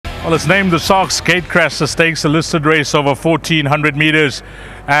Well, it's named the Sharks Gatecrasher Stakes, a listed race over 1,400 meters.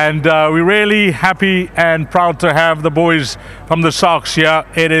 And we're really happy and proud to have the boys from the Sharks here.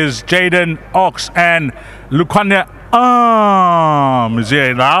 It is Jaden, Ox, and Lukhanya is here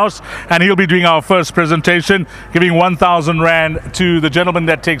in the house. And he'll be doing our first presentation, giving 1,000 Rand to the gentleman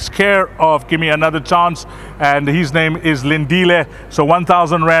that takes care of Give Me Another Chance. And his name is Lindile. So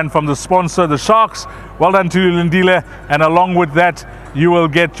 1,000 Rand from the sponsor, the Sharks. Well done to Lindile. And along with that, you will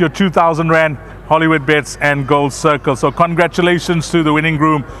get your 2,000 Rand Hollywoodbets and Gold Circle. So congratulations to the winning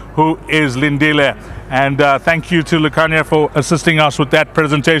groom, who is Lindile. And thank you to Lukhanya for assisting us with that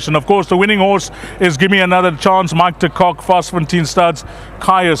presentation. Of course, the winning horse is Give Me Another Chance, Mike de Kock, Fastfontein Studs,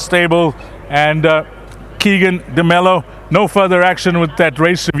 Kaya Stable, and Keegan DeMello. No further action with that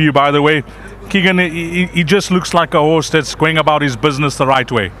race review, by the way. Keegan, he just looks like a horse that's going about his business the right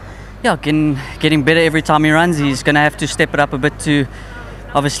way. Yeah, getting better every time he runs. He's going to have to step it up a bit to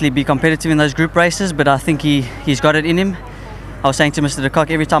obviously be competitive in those group races, but I think he's got it in him. I was saying to Mr. de Kock,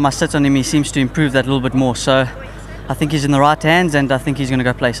 every time I sit on him, he seems to improve that a little bit more. So I think he's in the right hands, and I think he's going to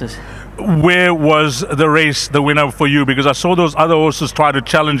go places. Where was the race the winner for you? Because I saw those other horses try to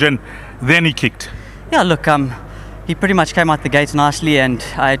challenge, and then he kicked. Yeah, look, he pretty much came out the gates nicely, and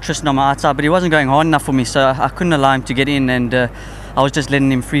I had Tristan on my outside, but he wasn't going hard enough for me, so I couldn't allow him to get in, and I was just letting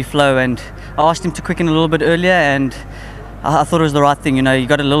him free flow. And I asked him to quicken a little bit earlier, and I thought it was the right thing. You know, he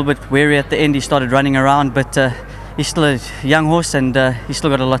got a little bit wary at the end. He started running around, but he's still a young horse, and he's still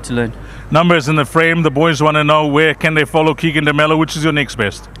got a lot to learn. Numbers in the frame. The boys want to know, where can they follow Keegan DeMello? Which is your next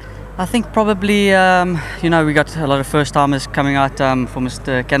best? I think probably, you know, we got a lot of first-timers coming out for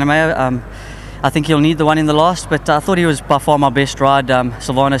Mr. Kanemayo. I think he'll need the one in the last, but I thought he was by far my best ride.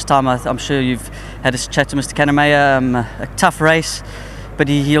 Silvano's time, I'm sure you've had a chat to Mr. Kanemayo. A tough race, but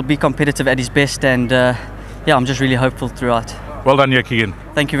he'll be competitive at his best, and yeah, I'm just really hopeful throughout. Well done, Keegan.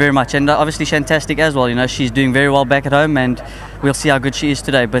 Thank you very much, and obviously Shantastic as well. You know, she's doing very well back at home, and we'll see how good she is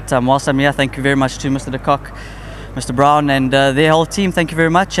today. But whilst I'm here, thank you very much to Mr. de Kock, Mr. Brown, and their whole team. Thank you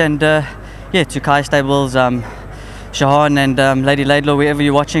very much, and yeah, to Kai Stables, Shahan, and Lady Laidlaw, wherever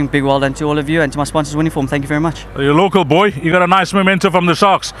you're watching, big well done to all of you, and to my sponsors, Winning thank you very much. Your local boy, you got a nice memento from the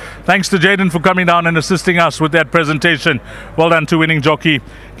Sharks. Thanks to Jaden for coming down and assisting us with that presentation. Well done to winning jockey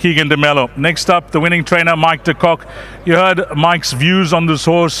Keegan DeMello. Next up, the winning trainer, Mike de Kock. You heard Mike's views on this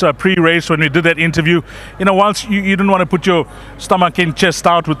horse pre-race when we did that interview. You know, whilst you didn't want to put your stomach in, chest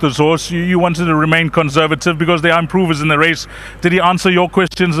out with this horse, you wanted to remain conservative because they are improvers in the race. Did he answer your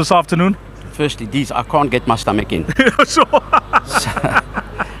questions this afternoon? Firstly, I can't get my stomach in.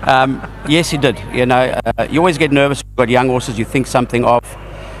 Yes, he did. You know, you always get nervous. You've got young horses you think something of.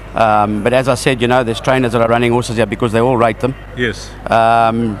 But as I said, you know, there's trainers that are running horses here because they all rate them. Yes.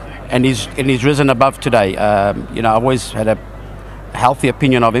 And he's risen above today. You know, I've always had a healthy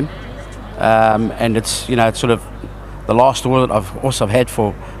opinion of him. And it's, you know, it's sort of the last word I've had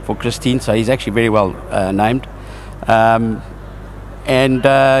for Christine. So he's actually very well named. And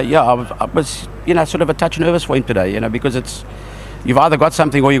yeah, I was, you know, sort of a touch nervous for him today, you know, because you've either got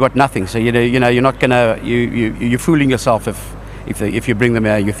something or you got nothing. So you know, you're not gonna, you're fooling yourself if you bring them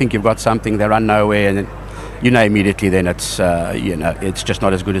here, you think you've got something, they run nowhere, and then, you know, immediately then it's you know, it's just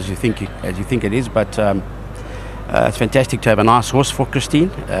not as good as you think it is. But it's fantastic to have a nice horse for Christine,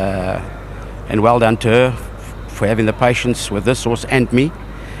 and well done to her for having the patience with this horse and me.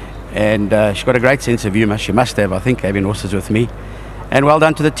 And she's got a great sense of humour. She must have, I think, having horses with me. And well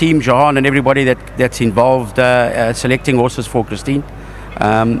done to the team, Johan, and everybody that's involved selecting horses for Christine. Do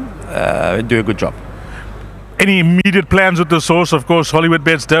a good job. Any immediate plans with this horse? Of course,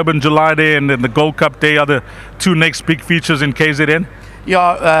 Hollywoodbets Durban July Day and then the Gold Cup Day are the two next big features in KZN.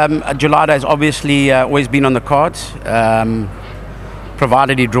 Yeah, July Day has obviously always been on the cards.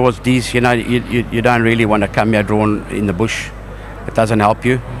 Provided he draws these, you know, you don't really want to come here drawn in the bush. It doesn't help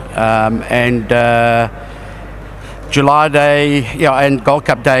you. July Day, yeah, and Gold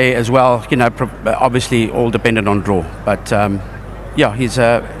Cup Day as well, you know, obviously all dependent on draw. But yeah,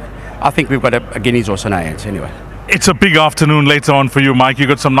 I think we've got a Guineas horse in our hands anyway. It's a big afternoon later on for you, Mike. You've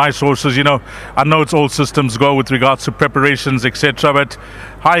got some nice horses, you know. I know it's all systems go with regards to preparations, etc., but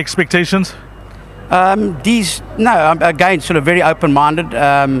high expectations? No, again, sort of very open-minded.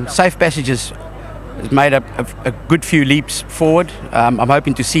 Safe Passages has made a good few leaps forward. I'm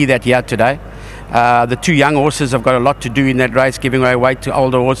hoping to see that here today. The two young horses have got a lot to do in that race, giving away weight to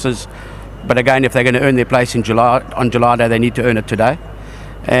older horses. But again, if they're going to earn their place on July Day, they need to earn it today.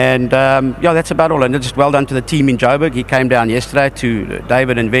 And yeah, that's about all. And just well done to the team in Joburg. He came down yesterday, to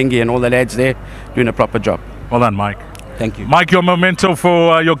David and Vengi and all the lads there, doing a proper job. Well done, Mike. Thank you. Mike, your memento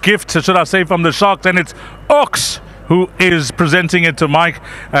for your gift, should I say, from the Sharks, and it's Ox, who is presenting it to Mike,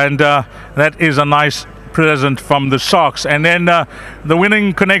 and that is a nice present from the Sharks. And then the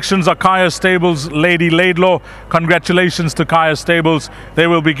winning connections are Kaya Stables, Lady Laidlaw. Congratulations to Kaya Stables. They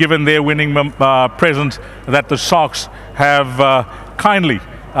will be given their winning present that the Sharks have kindly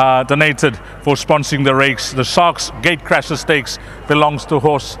donated for sponsoring the race. The Sharks Gatecrasher Stakes belongs to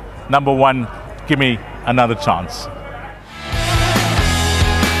horse number 1, Gimme Another Chance.